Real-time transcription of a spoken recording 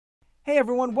Hey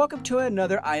everyone, welcome to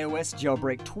another iOS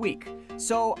jailbreak tweak.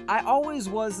 So I always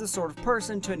was the sort of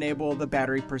person to enable the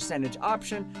battery percentage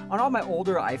option on all my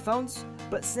older iPhones,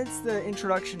 but since the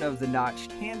introduction of the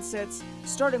notched handsets,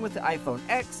 starting with the iPhone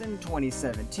X in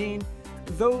 2017,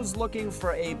 those looking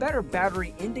for a better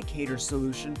battery indicator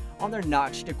solution on their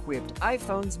notched equipped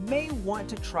iPhones may want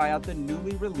to try out the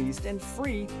newly released and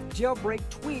free jailbreak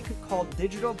tweak called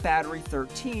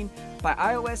DigtalBattery13 by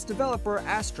iOS developer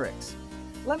Asterix.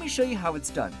 Let me show you how it's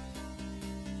done.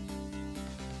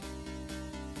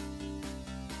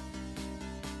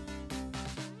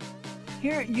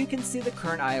 Here you can see the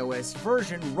current iOS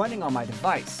version running on my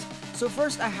device. So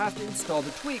first I have to install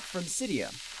the tweak from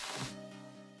Cydia.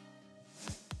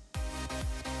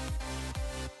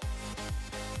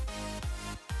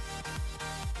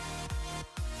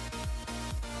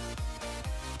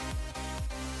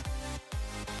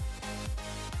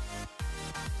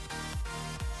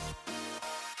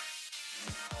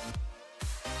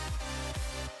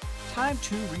 Time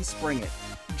to respring it.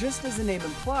 Just as the name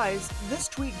implies, this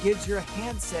tweak gives your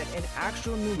handset an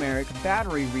actual numeric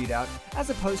battery readout as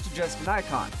opposed to just an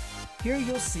icon. Here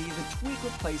you'll see the tweak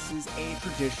replaces a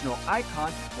traditional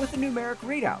icon with a numeric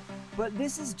readout, but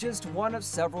this is just one of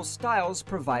several styles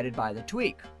provided by the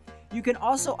tweak. You can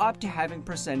also opt to having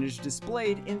percentage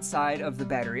displayed inside of the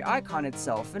battery icon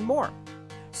itself and more.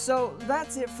 So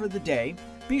that's it for the day.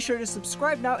 Be sure to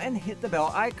subscribe now and hit the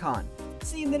bell icon.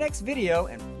 See you in the next video,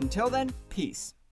 and until then, peace.